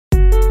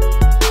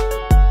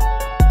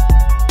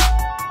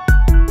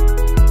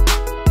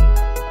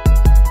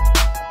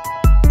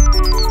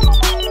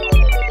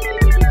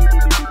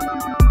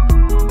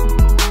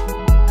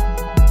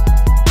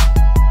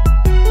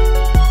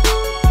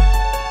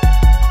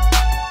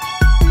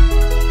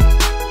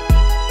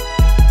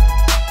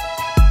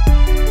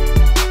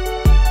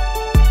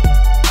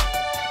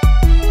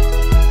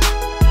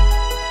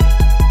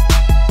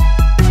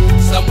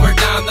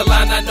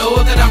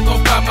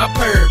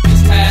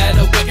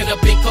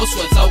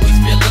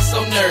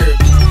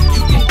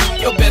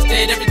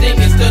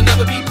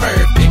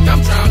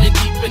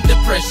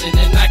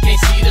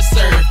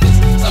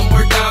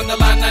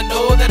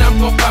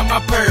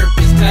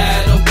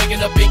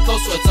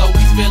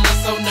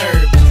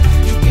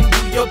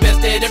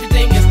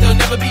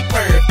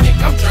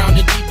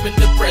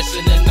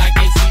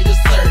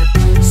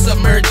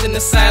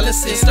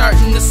innocent,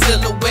 starting the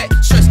silhouette.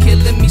 Stress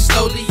killing me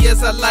slowly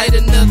as I light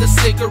another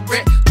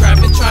cigarette.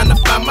 Driving, trying to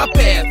find my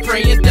path,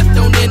 praying death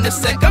don't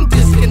intersect. I'm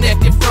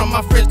disconnected from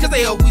my friends, cause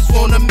they always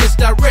wanna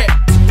misdirect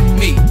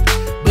me,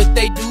 but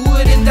they do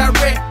it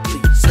indirectly.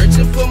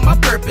 Searching for my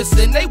purpose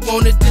and they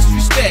wanna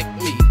disrespect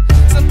me.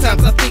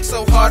 Sometimes I think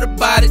so hard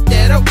about it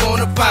that I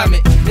wanna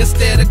vomit.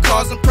 Instead of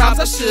causing problems,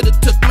 I should've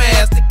took my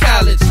ass to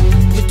college.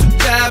 With 2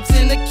 jobs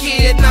and a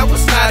kid, now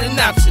it's not an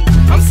option.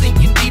 I'm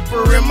sinking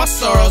deeper in my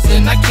sorrows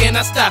and I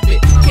cannot stop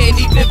it. Can't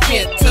even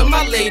vent to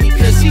my lady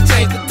cause she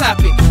changed the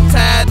topic.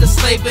 Tired of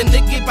slaving to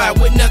get by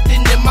with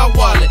nothing in my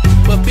wallet.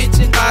 But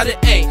bitching about it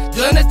ain't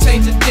gonna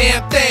change a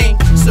damn thing.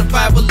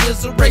 Survival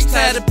is a race,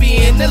 tired of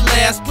being in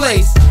last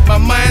place. My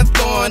mind's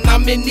gone,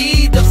 I'm in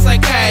need of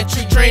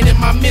psychiatry, draining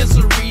my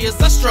misery as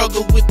I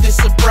struggle with this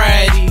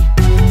sobriety.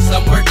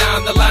 Somewhere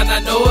down the line I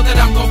know that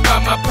I'm gon'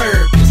 find my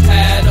purpose.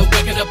 Tired of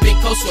waking up in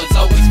cold sweats,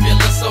 always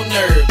feeling so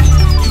nervous.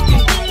 You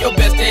can do your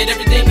best at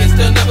everything and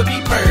still never be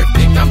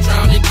perfect. I'm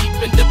drowning deep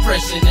in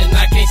depression and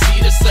I can't see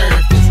the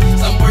surface.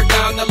 Somewhere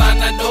down the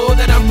line I know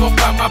that I'm gon'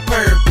 find my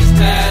purpose.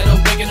 Tired of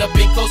waking up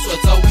in cold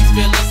sweats, always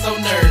feeling so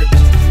nervous.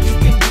 You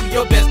can do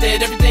your best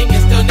at everything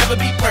and still never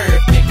be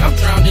perfect. I'm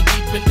drowning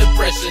deep in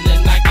depression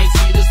and I can't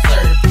see the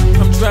surface.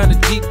 I'm drowning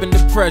deep in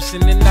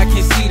depression and I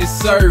can't see the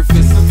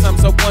surface.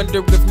 Sometimes I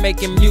wonder if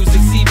making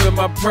music's even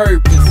my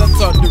purpose. I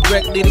talk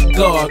directly to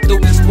God through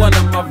each one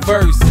of my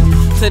verses.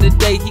 To the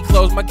day he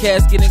closed my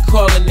casket and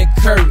calling it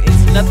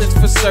curtains. Nothing's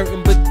for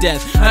certain but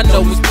death. I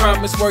know his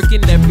promise,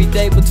 working every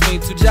day between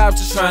 2 jobs,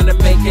 just trying to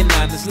make an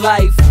honest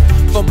life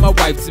for my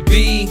wife to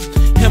be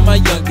and my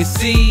youngest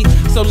seed.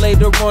 So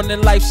later on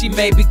in life she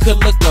maybe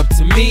could look up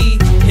to me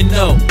and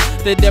know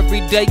that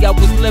every day I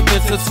was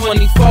living till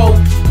 24.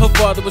 Her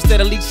father was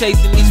steadily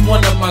chasing each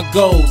one of my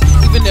goals.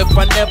 Even if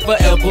I never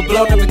ever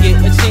blow, never get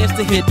a chance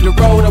to hit the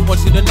road, I want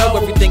you to know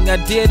everything I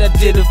did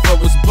it for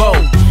was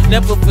bold.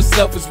 Never for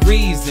selfish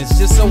reasons.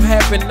 Just so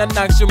happened I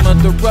knocked your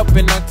mother up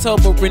in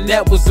October and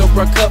that was a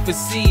recovery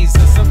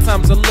season.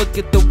 Sometimes I look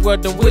at the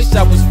world and wish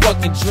I was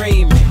fucking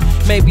dreaming.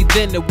 Maybe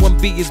then it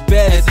wouldn't be as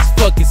bad as it's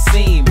fucking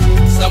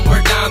seeming.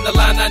 Somewhere down the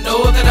line I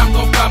know that I'm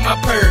gon' find my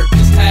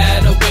purpose.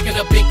 Tired of waking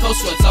up in cold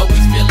sweats,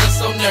 always feeling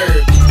so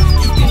nervous.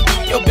 You can do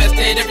your best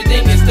at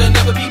everything and still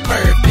never be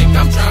perfect.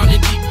 I'm drowning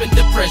deep in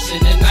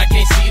depression and I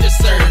can't see the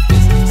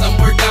surface.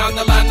 Somewhere down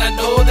the line I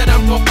know that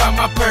I'm gon' find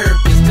my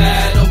purpose.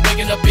 Tired of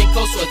waking up in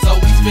cold sweats,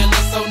 always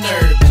feeling so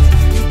nervous.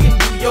 You can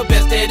do your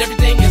best at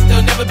everything and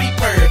still never be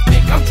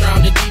perfect. I'm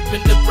drowning deep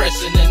in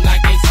depression and I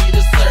can't see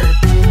the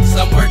surface.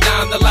 Somewhere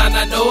down the line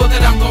I know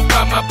that I'm gon'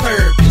 find my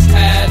purpose.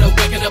 Tired of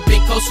waking up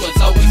in cold sweats,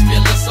 always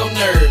feeling so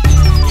nervous.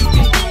 You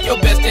can do your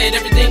best at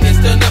everything and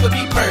still never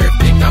be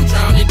perfect. I'm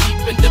drowning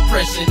deep in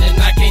depression and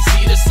I can't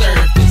see the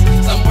surface.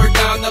 Somewhere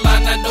down the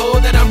line I know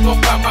that I'm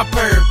gon' find my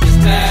purpose.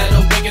 Tired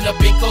of waking up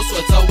in cold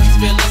sweats, always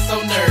feeling so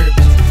nervous.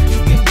 You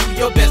can do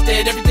your best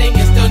at everything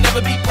and still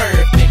never be perfect.